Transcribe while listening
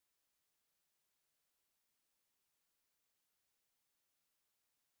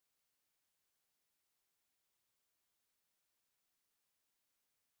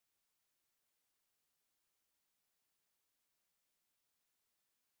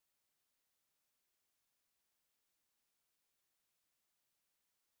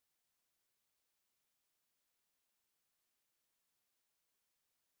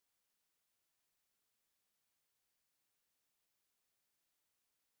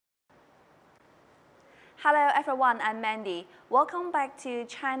Hello everyone, I'm Mandy. Welcome back to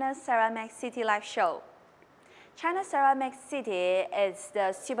China Ceramic City Live Show. China Ceramic City is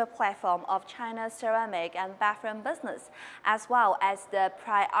the super platform of China's ceramic and bathroom business, as well as the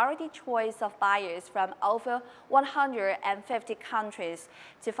priority choice of buyers from over 150 countries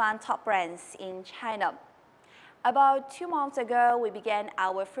to find top brands in China. About 2 months ago, we began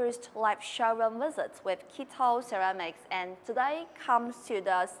our first live showroom visit with KITO Ceramics, and today comes to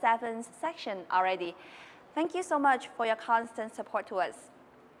the 7th section already. Thank you so much for your constant support to us.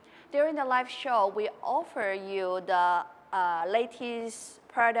 During the live show, we offer you the latest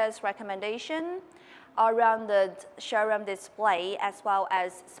products recommendation, all-rounded showroom display, as well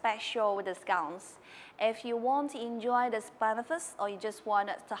as special discounts. If you want to enjoy these benefits, or you just want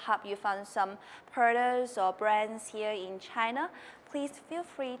us to help you find some products or brands here in China, please feel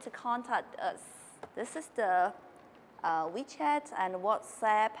free to contact us. This is the WeChat and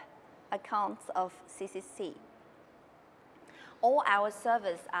WhatsApp accounts of CCC. All our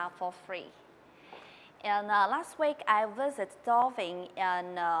services are for free. And last week, I visited Dolphin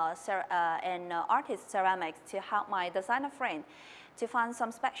and Artist Ceramics to help my designer friend to find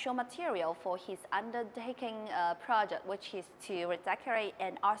some special material for his undertaking project, which is to redecorate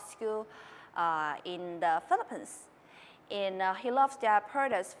an art school in the Philippines. And he loves their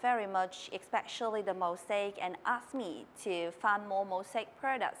products very much, especially the mosaic, and asked me to find more mosaic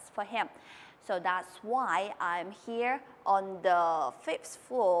products for him. So that's why I'm here on the 5th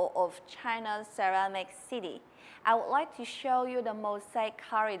floor of China Ceramic City. I would like to show you the mosaic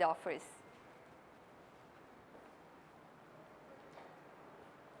corridor first.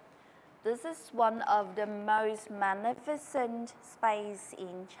 This is one of the most magnificent spaces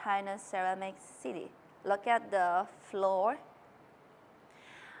in China Ceramic City. Look at the floor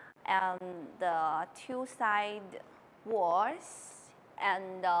and the two side walls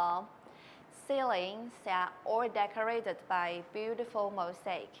and the ceilings are all decorated by beautiful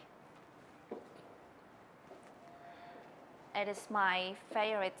mosaic. It is my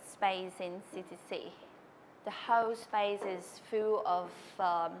favorite space in CTC. The whole space is full of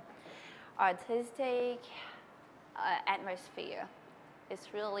artistic atmosphere.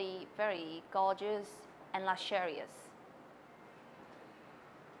 It's really very gorgeous and luxurious.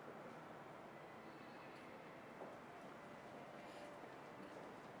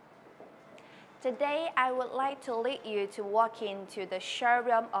 Today, I would like to lead you to walk into the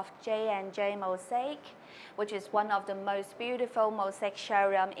showroom of JNJ MOSAIC, which is one of the most beautiful mosaic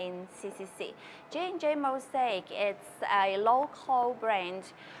showroom in CCC. JNJ MOSAIC is a local brand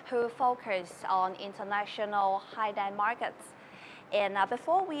who focus on international high-end markets. And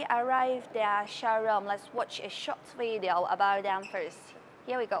before we arrive at their showroom, let's watch a short video about them first.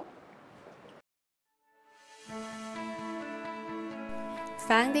 Here we go.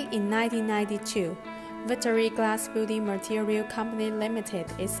 Founded in 1992, Victory Glass Building Material Company Limited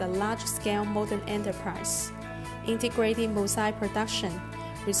is a large-scale modern enterprise, integrating mosaic production,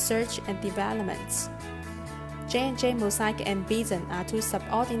 research and development. JNJ MOSAIC and Bison are two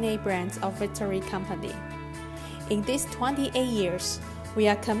subordinate brands of Victory Company. In these 28 years, we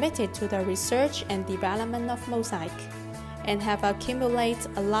are committed to the research and development of mosaic and have accumulated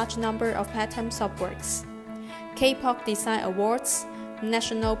a large number of patents of works, K-pop Design Awards,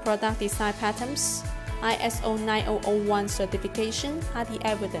 National Product Design Patents, ISO 9001 certification are the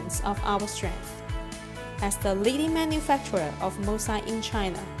evidence of our strength. As the leading manufacturer of mosaic in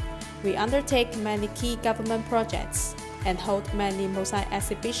China, we undertake many key government projects and hold many mosaic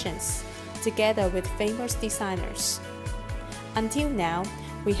exhibitions together with famous designers. Until now,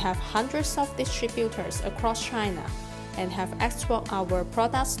 we have hundreds of distributors across China and have exported our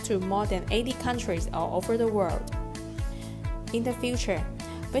products to more than 80 countries all over the world. In the future,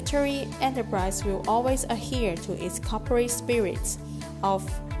 Victory Enterprise will always adhere to its corporate spirit of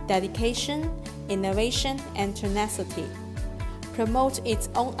dedication, innovation, and tenacity, promote its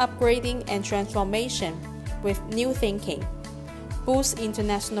own upgrading and transformation with new thinking, boost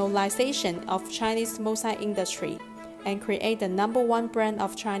internationalization of Chinese mosaic industry, and create the #1 brand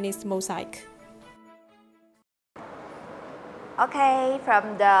of Chinese mosaic. Okay,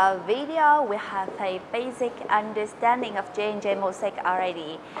 from the video, we have a basic understanding of JNJ MOSAIC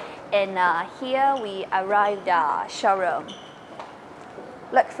already. And here we arrived at the showroom.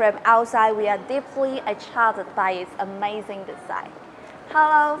 Look, from outside, we are deeply attracted by its amazing design.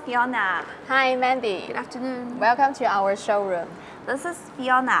 Hello, Fiona. Hi, Mandy. Good afternoon. Welcome to our showroom. This is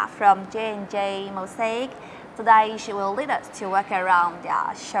Fiona from JNJ MOSAIC. Today, she will lead us to walk around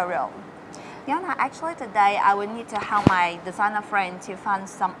the showroom. Fiona, actually today I will need to help my designer friend to find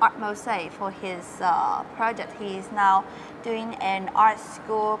some art mosaic for his project. He is now doing an art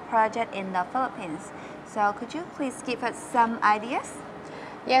school project in the Philippines. So could you please give us some ideas?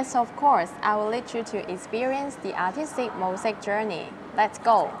 Yes, of course. I will lead you to experience the artistic mosaic journey. Let's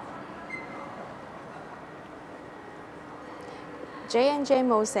go. JNJ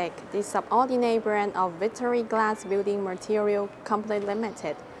MOSAIC, the subordinate brand of Victory Glass Building Material Company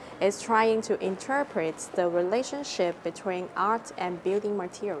Limited, is trying to interpret the relationship between art and building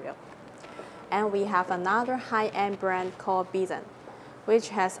material. And we have another high-end brand called BELITE, which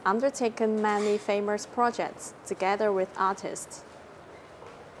has undertaken many famous projects together with artists.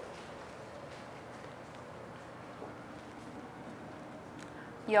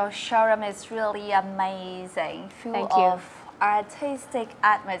 Your showroom is really amazing, full Thank you. of artistic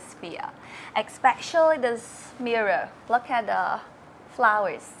atmosphere, especially this mirror. Look at the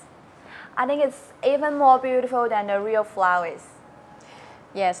flowers. I think it's even more beautiful than the real flowers.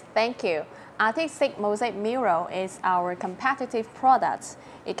 Yes, thank you. Artistic mosaic mirror is our competitive product.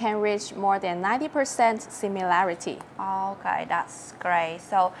 It can reach more than 90% similarity. Okay, that's great.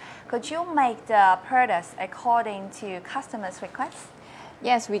 So could you make the products according to customers' requests?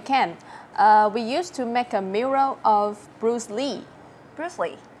 Yes, we can. We used to make a mirror of Bruce Lee. Bruce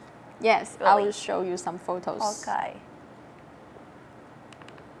Lee? Yes, Really? I will show you some photos. Okay.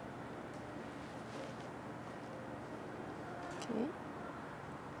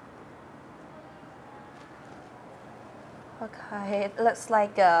 Okay, it looks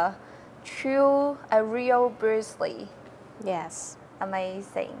like a real Bruce Lee. Yes.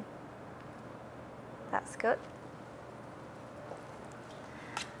 Amazing. That's good.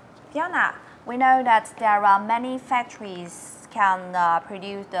 Fiona, we know that there are many factories can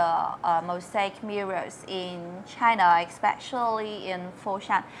produce the mosaic mirrors in China, especially in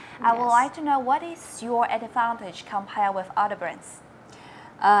Foshan. I would like to know what is your advantage compared with other brands?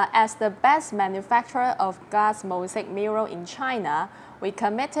 As the best manufacturer of glass mosaic mirror in China, we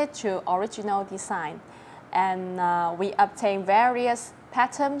committed to original design, and we obtain various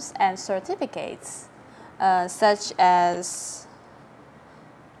patents and certificates, such as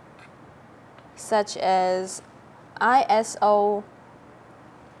ISO.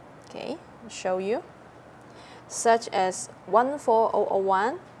 Okay, I'll show you. Such as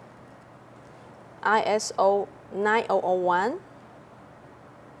 14001, ISO 9001.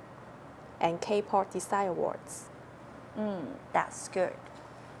 And K-Pop Design Awards. That's good.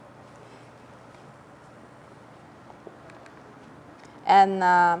 And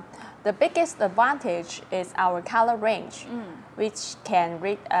the biggest advantage is our color range, which can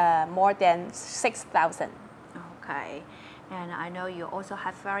reach more than 6,000. Okay, and I know you also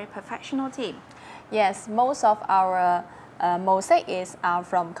have very professional team. Yes, most of our mosaics are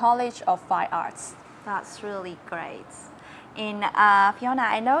from College of Fine Arts. That's really great. And Fiona,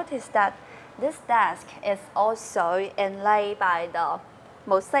 I noticed that this desk is also inlaid by the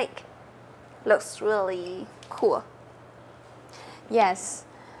mosaic. Looks really cool. Yes,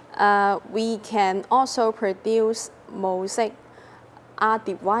 we can also produce mosaic art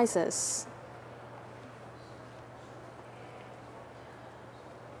devices.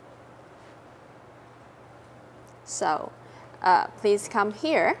 So, please come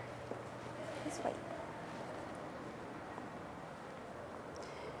here. This way.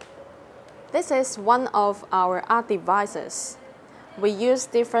 This is one of our art devices. We use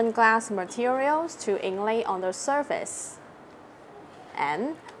different glass materials to inlay on the surface.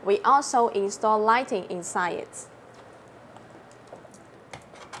 And we also install lighting inside it.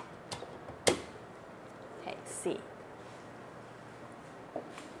 Okay, see.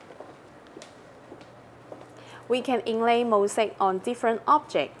 We can inlay mosaic on different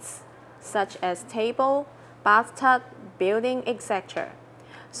objects, such as table, bathtub, building, etc.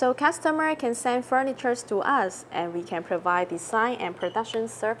 So customer can send furniture to us and we can provide design and production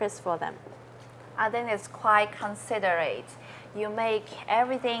service for them. I think it's quite considerate. You make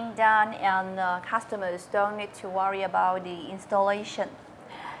everything done and customers don't need to worry about the installation.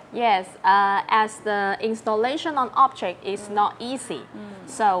 Yes, as the installation on object is not easy.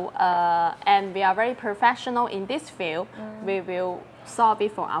 So, and we are very professional in this field, we will solve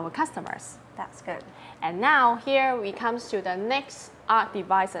it for our customers. That's good. And now here we come to the next art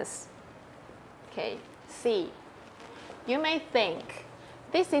devices. Okay, see. You may think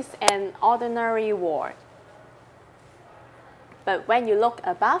this is an ordinary wall. But when you look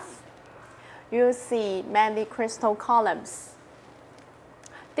above, you'll see many crystal columns.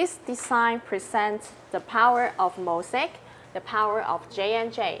 This design presents the power of mosaic, the power of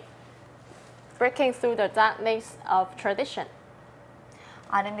JNJ, breaking through the darkness of tradition.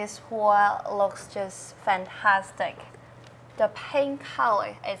 I think this wall looks just fantastic. The pink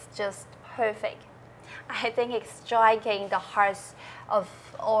color is just perfect. I think it's striking the hearts of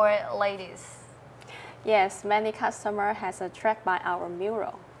all ladies. Yes, many customers has attracted by our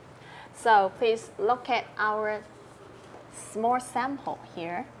mural. So please look at our small sample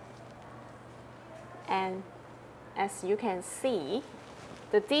here. And as you can see,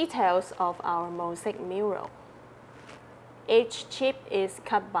 the details of our mosaic mural. Each chip is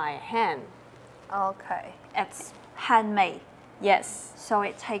cut by hand. Okay, it's handmade. Yes. So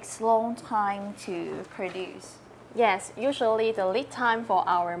it takes long time to produce. Yes, usually the lead time for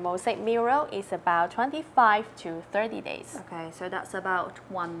our mosaic mural is about 25 to 30 days. Okay, so that's about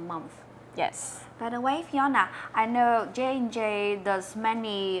 1 month. Yes. By the way, Fiona, I know J&J does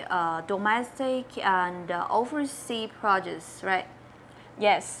many domestic and overseas projects, right?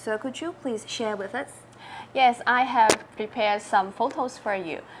 Yes. So could you please share with us? Yes, I have prepared some photos for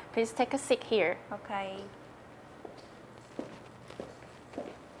you. Please take a seat here. Okay.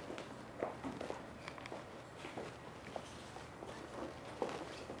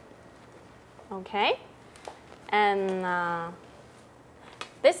 Okay. And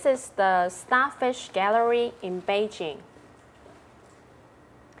this is the Starfish Gallery in Beijing.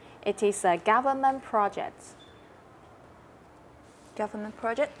 It is a government project. Government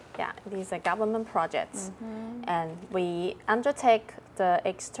project? Yeah, it is a government project. And we undertake the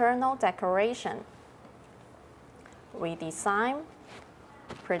external decoration. We design,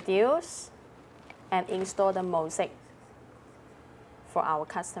 produce, and install the mosaic for our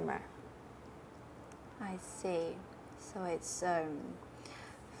customer. I see. So it's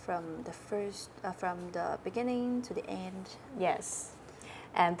from the beginning to the end. Yes.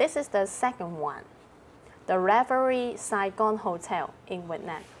 And this is the second one, the Reverie Saigon Hotel in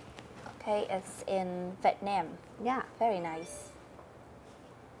Vietnam. Okay, it's in Vietnam. Yeah. Very nice.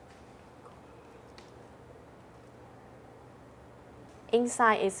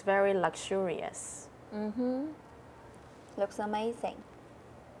 Inside is very luxurious. Looks amazing.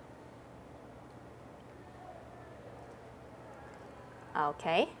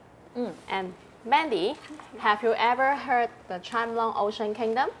 Okay. And Mandy, have you ever heard the Chimelong Ocean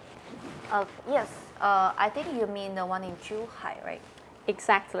Kingdom? Yes. I think you mean the one in Zhuhai, right?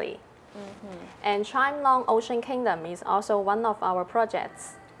 Exactly. And Chimelong Ocean Kingdom is also one of our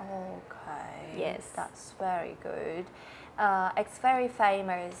projects. Okay. Yes. That's very good. It's very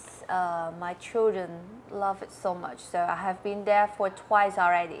famous. My children love it so much, so I have been there for twice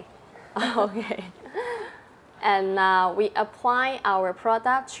already. Okay. And we apply our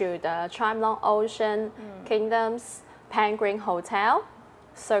product to the Chimelong Ocean Kingdom's Penguin Hotel,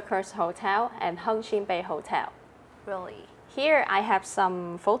 Circus Hotel, and Hengqin Bay Hotel. Really? Here I have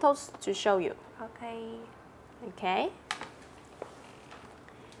some photos to show you. Okay. Okay.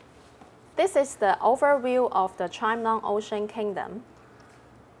 This is the overview of the Chimelong Ocean Kingdom.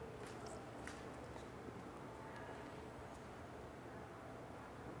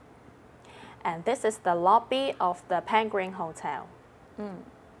 And this is the lobby of the Penguin Hotel.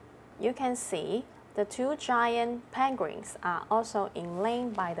 You can see the two giant penguins are also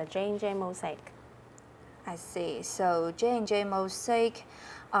inlaid by the J&J MOSAIC. I see. So J&J MOSAIC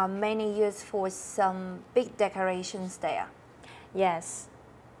are mainly used for some big decorations there. Yes.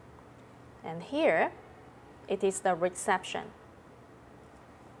 And here, it is the reception.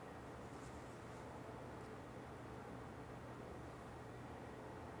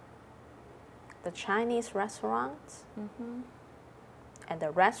 The Chinese restaurant, and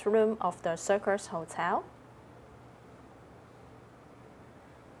the restroom of the Circus Hotel.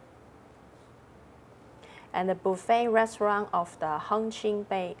 And the buffet restaurant of the Hengqin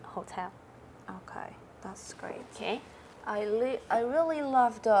Bay Hotel. Okay, that's great. Okay. I really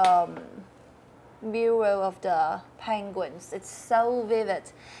love the mural of the penguins. It's so vivid.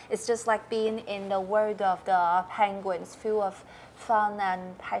 It's just like being in the world of the penguins, full of fun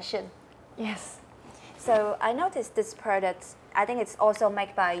and passion. Yes. So I noticed this product, I think it's also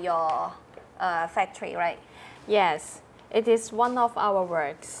made by your factory, right? Yes, it is one of our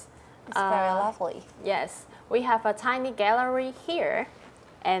works. It's very lovely. Yes, we have a tiny gallery here,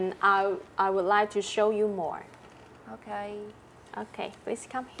 and I would like to show you more. Okay. Okay, please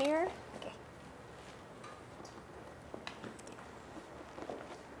come here. Okay.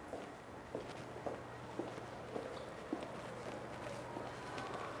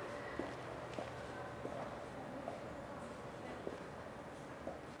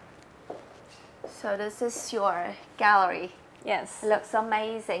 So this is your gallery. Yes. It looks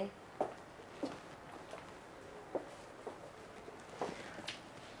amazing.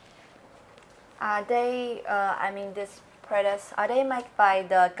 Are they, these products, are they made by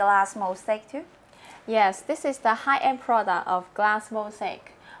the glass mosaic too? Yes, this is the high-end product of glass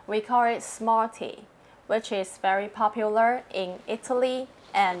mosaic. We call it Smarty, which is very popular in Italy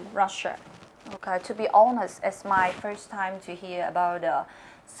and Russia. Okay, to be honest, it's my first time to hear about the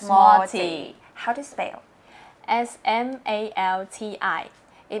Smarty. How to spell? SMALTI.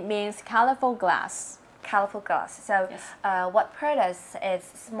 It means colorful glass. Colorful glass. So, yes. What products is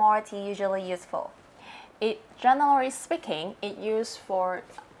Smarty usually used for? Generally speaking, it used for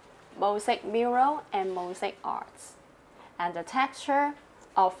mosaic mural and mosaic arts. And the texture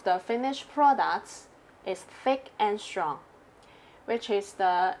of the finished products is thick and strong, which is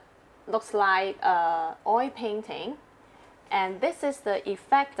looks like oil painting. And this is the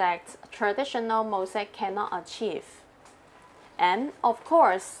effect that traditional mosaic cannot achieve. And of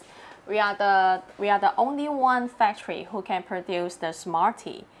course, we are the only one factory who can produce the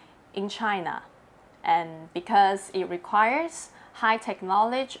Smarty in China. And because it requires high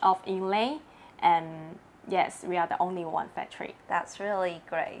technology of inlay, and yes, we are the only one factory. That's really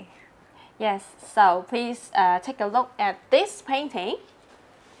great. Yes, so please take a look at this painting.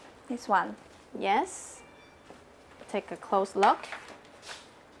 This one. Yes, take a close look.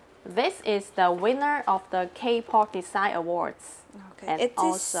 This is the winner of the K-pop Design Awards. Okay. And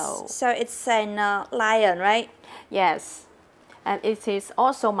also, so it's an lion, right? Yes, and it is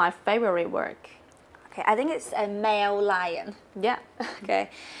also my favorite work. Okay, I think it's a male lion. Yeah. Okay,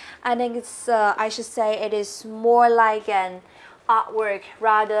 I think it's, I should say it is more like an artwork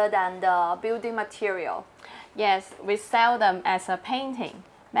rather than the building material. Yes, we sell them as a painting.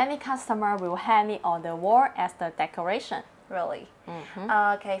 Many customers will hang it on the wall as the decoration. Really?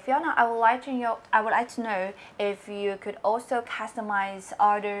 Okay, Fiona, I would like to know if you could also customize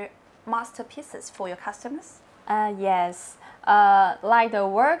other masterpieces for your customers. Yes, like the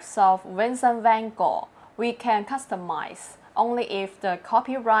works of Vincent van Gogh, we can customize only if the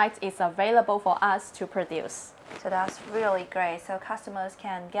copyright is available for us to produce. So that's really great. So customers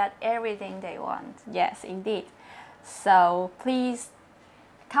can get everything they want. Yes, indeed. So please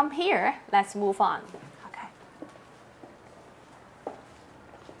come here. Let's move on. Okay.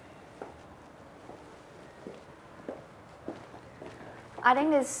 I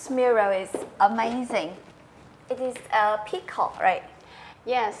think this mural is amazing. It is a peacock, right?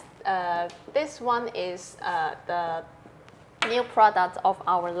 Yes, this one is the new product of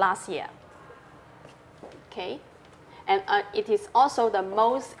our last year. Okay, and it is also the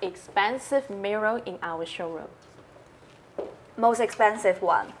most expensive mural in our showroom. Most expensive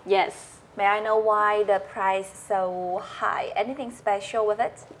one? Yes. May I know why the price is so high? Anything special with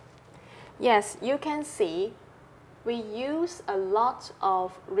it? Yes, you can see we use a lot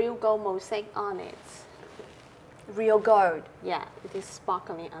of real gold mosaic on it. Real gold? Yeah, it is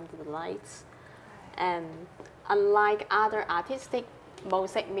sparkling under the lights. And unlike other artistic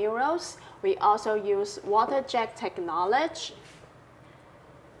mosaic murals, we also use water jet technology.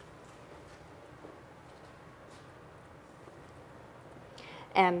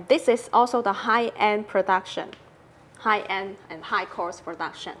 And this is also the high-end production, high-end and high-cost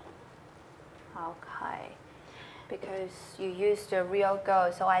production. Okay, because you use the real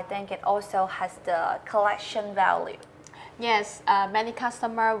gold, so I think it also has the collection value. Yes, many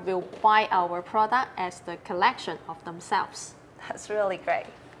customers will buy our product as the collection of themselves. That's really great,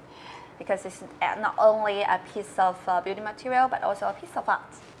 because it's not only a piece of building material, but also a piece of art.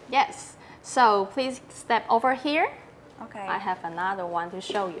 Yes, so please step over here. Okay. I have another one to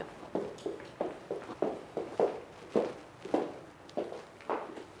show you.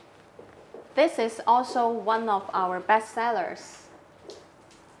 This is also one of our best sellers.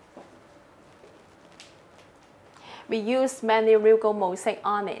 We use many real gold mosaic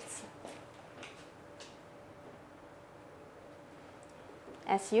on it.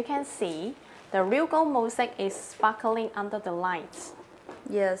 As you can see, the real gold mosaic is sparkling under the lights.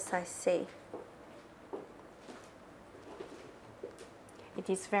 Yes, I see. It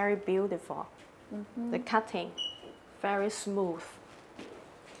is very beautiful. The cutting, very smooth.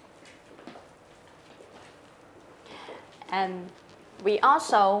 And we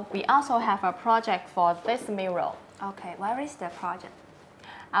also have a project for this mural. Okay, where is the project?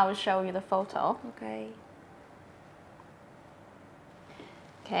 I will show you the photo. Okay.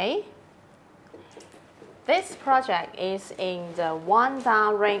 Okay. This project is in the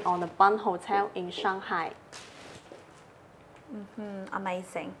Wanda Ring on the Bund Hotel in Shanghai.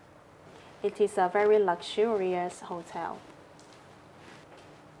 Amazing. It is a very luxurious hotel.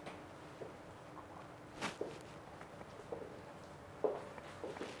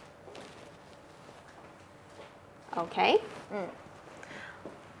 Okay.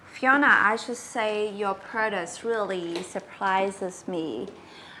 Fiona, I should say your products really surprises me.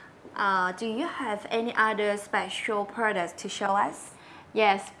 Do you have any other special products to show us?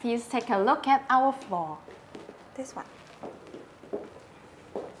 Yes, please take a look at our floor. This one.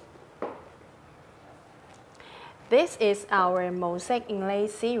 This is our mosaic inlay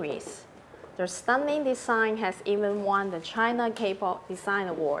series. The stunning design has even won the China K-pop Design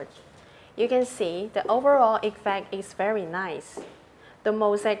Award. You can see the overall effect is very nice. The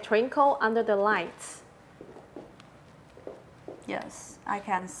mosaic twinkle under the lights. Yes, I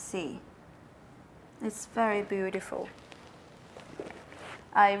can see. It's very beautiful.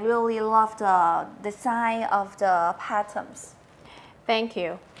 I really love the design of the patterns. Thank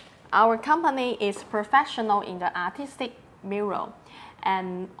you. Our company is professional in the artistic mural,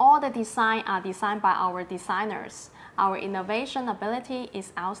 and all the designs are designed by our designers. Our innovation ability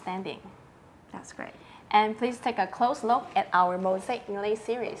is outstanding. That's great. And please take a close look at our mosaic inlay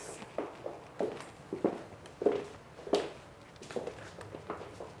series.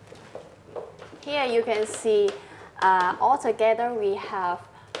 Here you can see altogether we have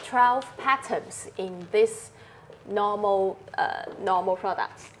 12 patterns in this normal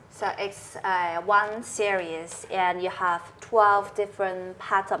products. So it's one series and you have 12 different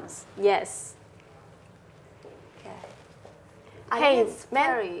patterns. Yes. Okay. Hey, it's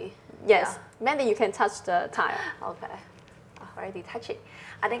very... Yes, Mandy, you can touch the tile. Okay, I already touched it.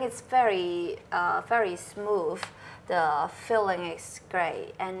 I think it's very, very smooth. The feeling is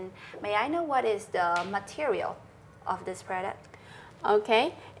great. And may I know what is the material of this product?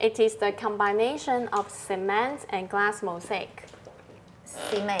 Okay, it is the combination of cement and glass mosaic.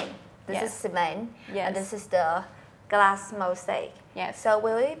 Cement. This is cement. Yes. And this is the glass mosaic. Yes. So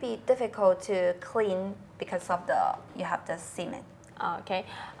will it be difficult to clean because of you have the cement? Okay,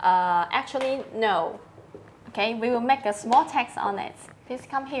 actually no. Okay, we will make a small text on it. Please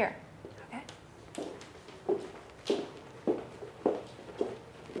come here. Okay.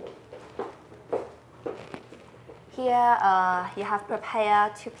 Here you have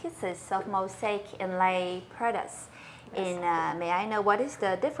prepared 2 pieces of mosaic inlay products. Yes. And may I know what is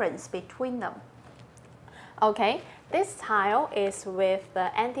the difference between them? Okay, this tile is with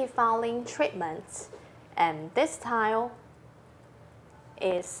the anti-fouling treatment, and this tile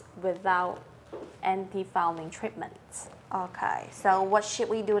is without anti-fouling treatment. Okay, so what should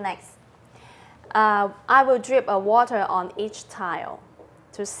we do next? I will drip a water on each tile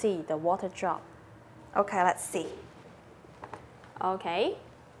to see the water drop. Okay, let's see. Okay.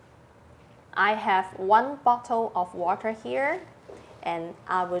 I have 1 bottle of water here, and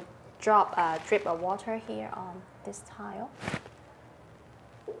I will drip a water here on this tile.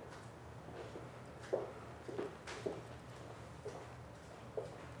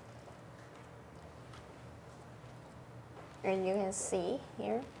 And you can see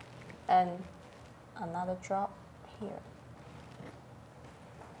here, and another drop here.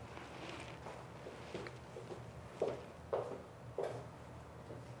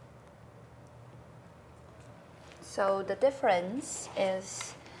 So the difference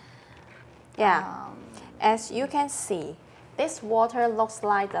is... As you can see, this water looks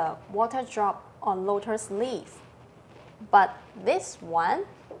like the water drop on lotus leaf. But this one,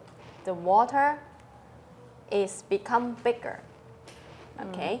 the water is become bigger,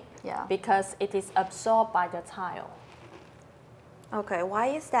 okay? Yeah. Because it is absorbed by the tile. Okay, why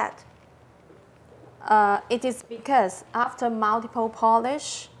is that? It is because after multiple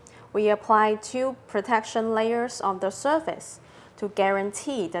polish, we apply 2 protection layers on the surface to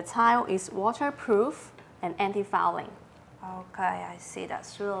guarantee the tile is waterproof and anti-fouling. Okay, I see.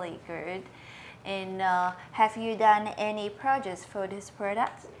 That's really good. And have you done any projects for this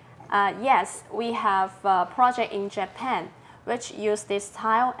product? Yes, we have a project in Japan which use this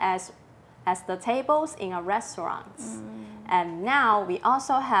tile as the tables in a restaurant. And now we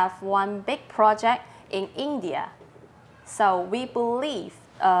also have one big project in India. So we believe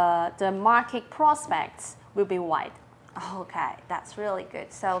the market prospects will be wide. Okay, that's really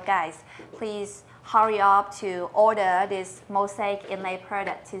good. So guys, please hurry up to order this mosaic inlay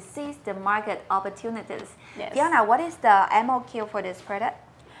product to seize the market opportunities. Yes. Diana, what is the MOQ for this product?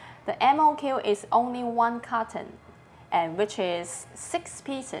 The MOQ is only 1 carton, and which is 6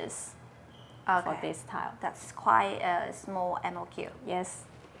 pieces for this tile. That's quite a small MOQ. Yes.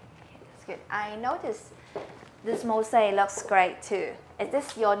 Okay, that's good. I noticed this mosaic looks great too. Is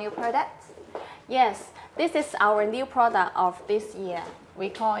this your new product? Yes, this is our new product of this year. We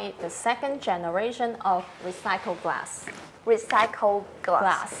call it the 2nd generation of recycled glass. Recycled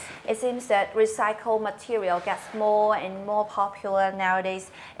glass. It seems that recycled material gets more and more popular nowadays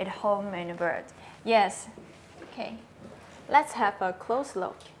at home and abroad. Yes. Okay. Let's have a close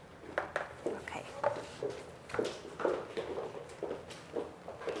look. Okay.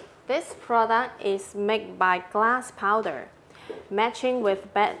 This product is made by glass powder, matching with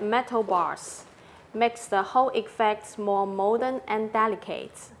metal bars. Makes the whole effect more modern and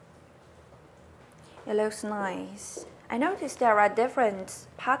delicate. It looks nice. I noticed there are different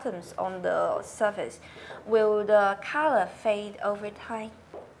patterns on the surface. Will the color fade over time?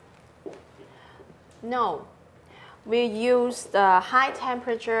 No. We use the high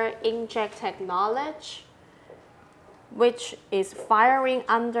temperature inkjet technology, which is firing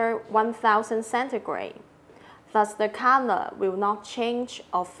under 1000 centigrade. Thus, the color will not change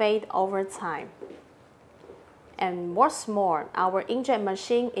or fade over time. And what's more, our inkjet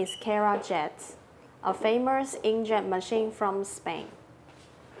machine is Cerambath, a famous inkjet machine from Spain.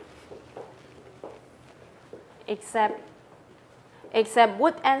 Except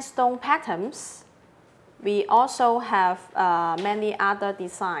wood and stone patterns, we also have many other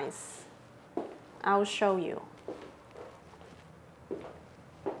designs. I'll show you.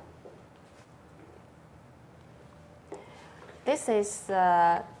 This is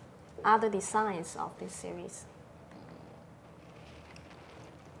other designs of this series.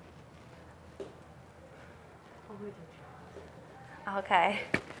 Okay,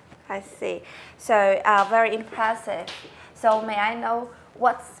 I see. So very impressive. So may I know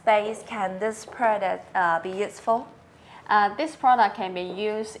what space can this product be used for? This product can be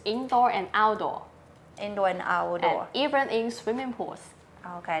used indoor and outdoor. Indoor and outdoor. And even in swimming pools.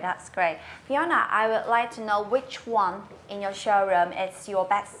 Okay, that's great. Fiona, I would like to know which one in your showroom is your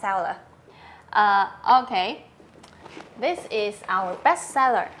best seller. Okay, this is our best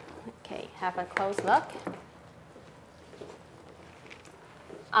seller. Okay, have a close look.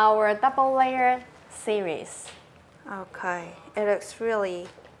 Our double layer series. Okay, it looks really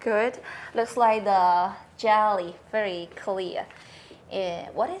good. Looks like the jelly, very clear.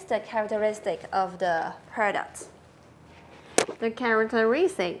 What is the characteristic of the product? The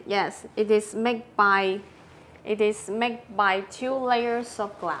characteristic, yes, it is made by 2 layers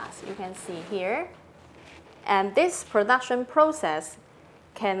of glass. You can see here, and this production process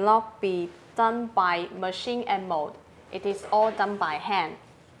cannot be done by machine and mold. It is all done by hand.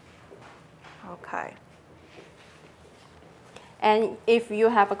 Okay. And if you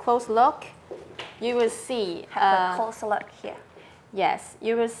have a close look, you will see. Have a closer look here. Yes,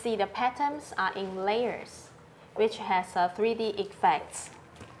 you will see the patterns are in layers, which has a 3D effect.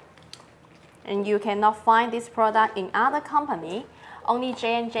 And you cannot find this product in other company. Only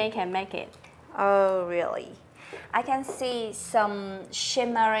JNJ can make it. Oh, really? I can see some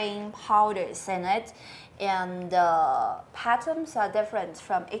shimmering powders in it, and the patterns are different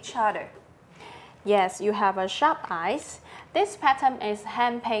from each other. Yes, you have a sharp eyes. This pattern is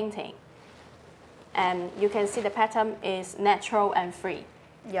hand painting. And you can see the pattern is natural and free.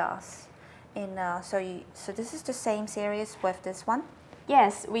 Yes. So this is the same series with this one?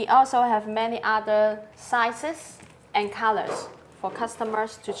 Yes, we also have many other sizes and colors for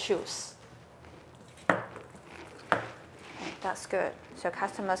customers to choose. That's good. So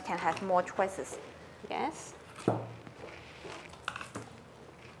customers can have more choices. Yes.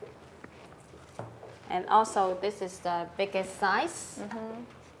 And also, this is the biggest size.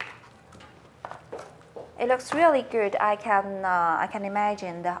 It looks really good. I can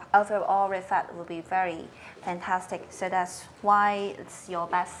imagine the overall result will be very fantastic. So that's why it's your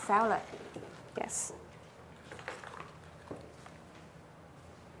best seller. Yes.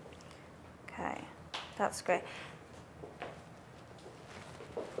 Okay, that's great.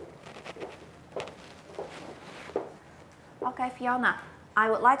 Okay, Fiona, I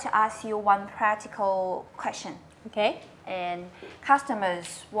would like to ask you one practical question. Okay. And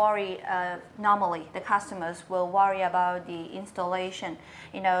customers worry, normally the customers will worry about the installation.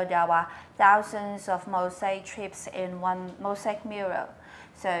 You know, there are thousands of mosaic strips in one mosaic mural.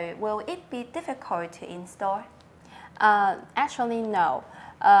 So will it be difficult to install? Actually, no.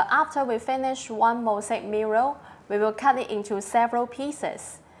 After we finish one mosaic mural, we will cut it into several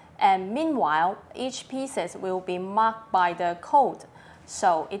pieces. And meanwhile, each pieces will be marked by the code.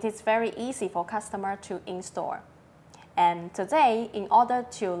 So it is very easy for customer to install. And today, in order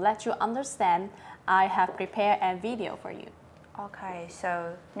to let you understand, I have prepared a video for you. Okay,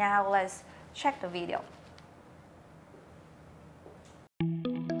 so now let's check the video.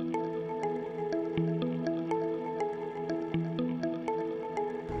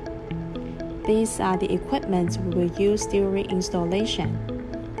 These are the equipment we will use during installation: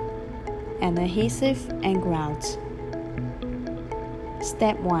 an adhesive and grout.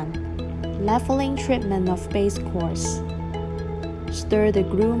 Step 1. Leveling treatment of base course. Stir the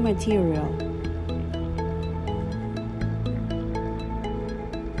glue material.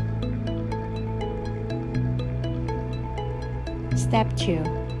 Step 2.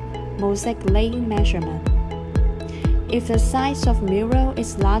 Mosaic laying measurement. If the size of mural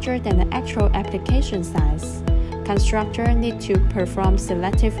is larger than the actual application size, constructor need to perform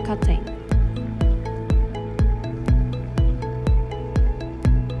selective cutting.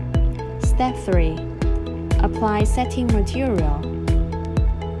 Step 3. Apply setting material.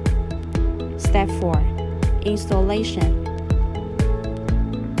 Step 4. Installation.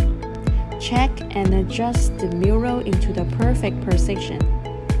 Check and adjust the mural into the perfect position.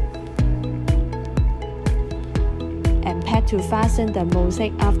 And pad to fasten the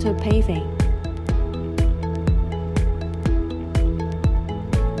mosaic after paving.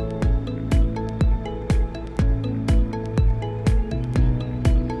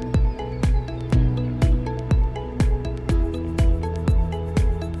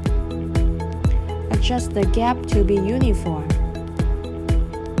 Adjust the gap to be uniform.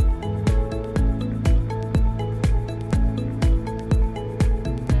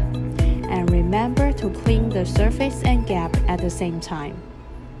 And remember to clean the surface and gap at the same time.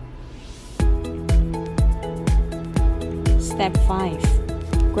 Step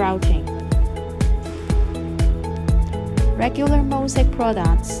 5. Grouting. Regular mosaic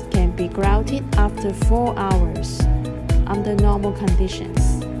products can be grouted after 4 hours under normal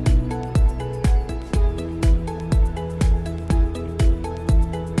conditions.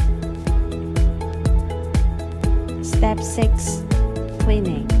 Step 6.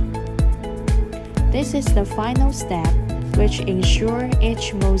 Cleaning. This is the final step, which ensures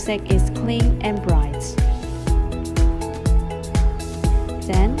each mosaic is clean and bright.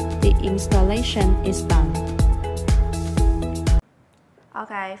 Then, the installation is done.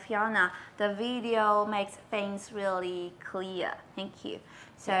 Okay, Fiona, the video makes things really clear. Thank you.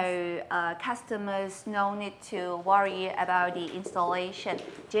 So customers no need to worry about the installation.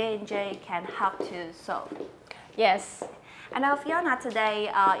 J&J can help to solve. Yes. And now, Fiona, today,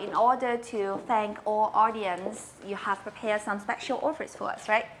 in order to thank all audience, you have prepared some special offers for us,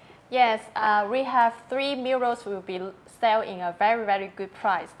 right? Yes, we have 3 murals will be selling a very, very good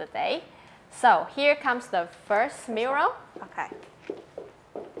price today. So here comes the first mural. Okay.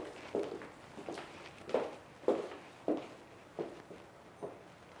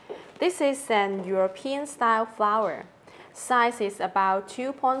 This is an European style flower. Size is about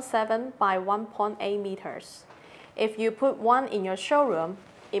 2.7 by 1.8 meters. If you put one in your showroom,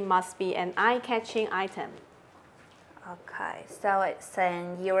 it must be an eye-catching item. Okay, so it's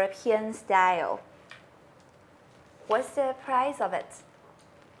an European style. What's the price of it?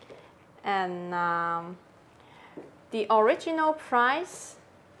 And the original price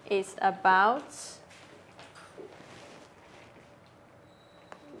is about,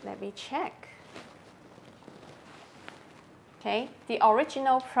 let me check. Okay, the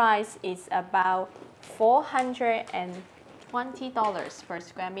original price is about $420 per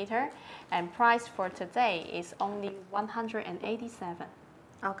square meter, and price for today is only $187.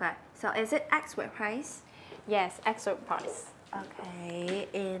 Okay, so is it export price? Yes, export price. Okay,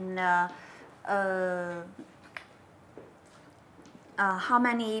 in how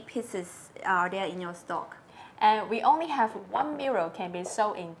many pieces are there in your stock? And we only have 1 mural can be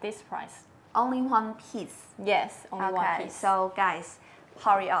sold in this price. Only one piece? Yes, only one piece. So guys,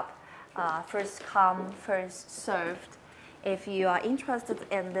 hurry up. First come, first served. If you are interested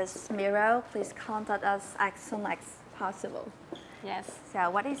in this mural, please contact us as soon as possible. Yes. So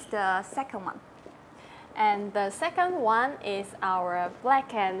what is the second one? And the second one is our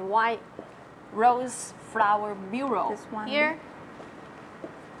black and white rose flower mural. This one here.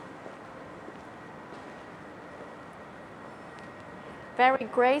 Very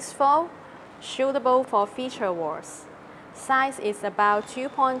graceful, suitable for feature walls. Size is about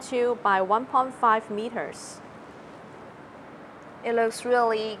 2.2 by 1.5 meters. It looks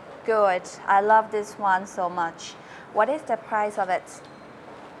really good. I love this one so much. What is the price of it?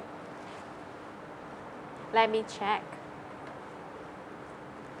 Let me check.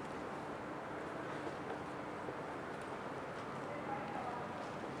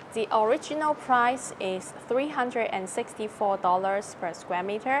 The original price is $364 per square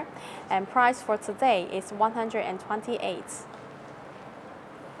meter, and price for today is $128.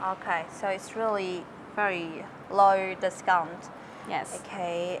 Okay, so it's really very low discount. Yes.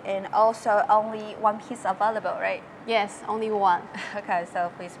 Okay, and also only one piece available, right? Yes, only one. Okay,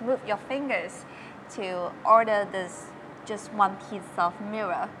 so please move your fingers to order this just one piece of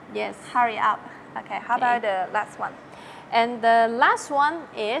mirror. Yes. Hurry up. Okay, how about the last one? And the last one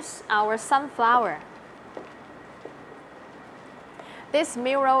is our sunflower. This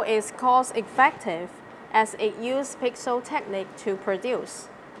mural is cost effective as it uses pixel technique to produce.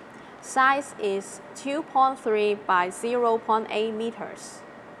 Size is 2.3 by 0.8 meters.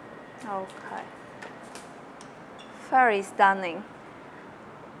 Okay. Very stunning.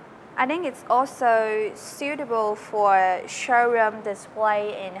 I think it's also suitable for showroom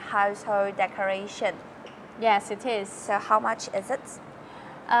display and household decoration. Yes, it is. So how much is it?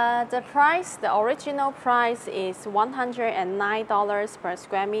 The original price is $109 per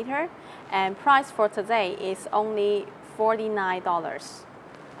square meter, and price for today is only $49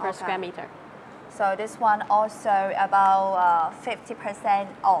 per square meter. So this one also about 50%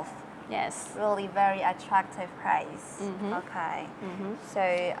 off. Yes. Really very attractive price. Okay.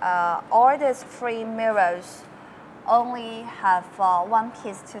 So all these free mirrors only have one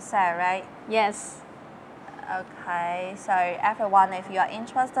piece to sell, right? Yes. Okay, so everyone, if you are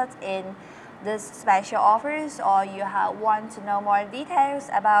interested in these special offers or you want to know more details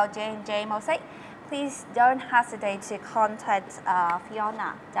about JNJ MOSAIC, please don't hesitate to contact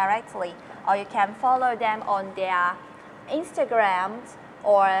Fiona directly, or you can follow them on their Instagram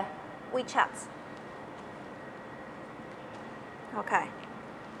or WeChat. Okay.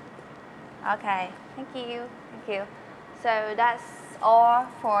 Okay, thank you. Thank you. So that's all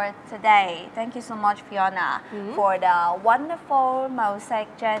for today. Thank you so much, Fiona, for the wonderful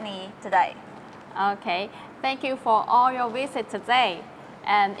mosaic journey today. Okay, thank you for all your visit today.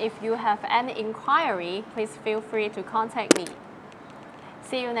 And if you have any inquiry, please feel free to contact me.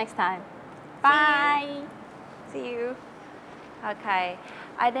 See you next time. Bye. See you. Okay,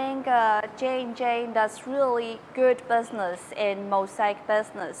 I think J&J does really good business in mosaic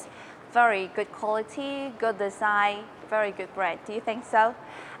business. Very good quality, good design, very good brand. Do you think so?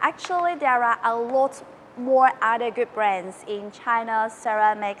 Actually, there are a lot more other good brands in China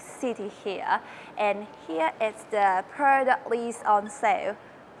Ceramic City here. And here is the product list on sale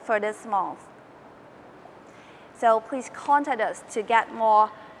for this month. So please contact us to get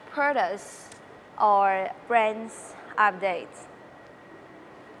more products or brands updates.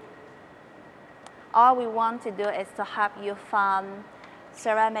 All we want to do is to help you find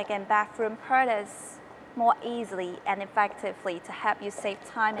ceramic and bathroom products more easily and effectively to help you save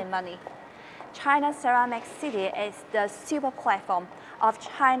time and money. China Ceramic City is the super platform of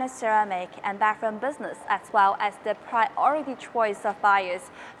China ceramic and bathroom business, as well as the priority choice of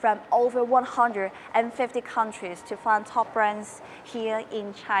buyers from over 150 countries to find top brands here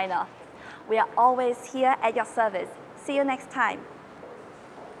in China. We are always here at your service. See you next time.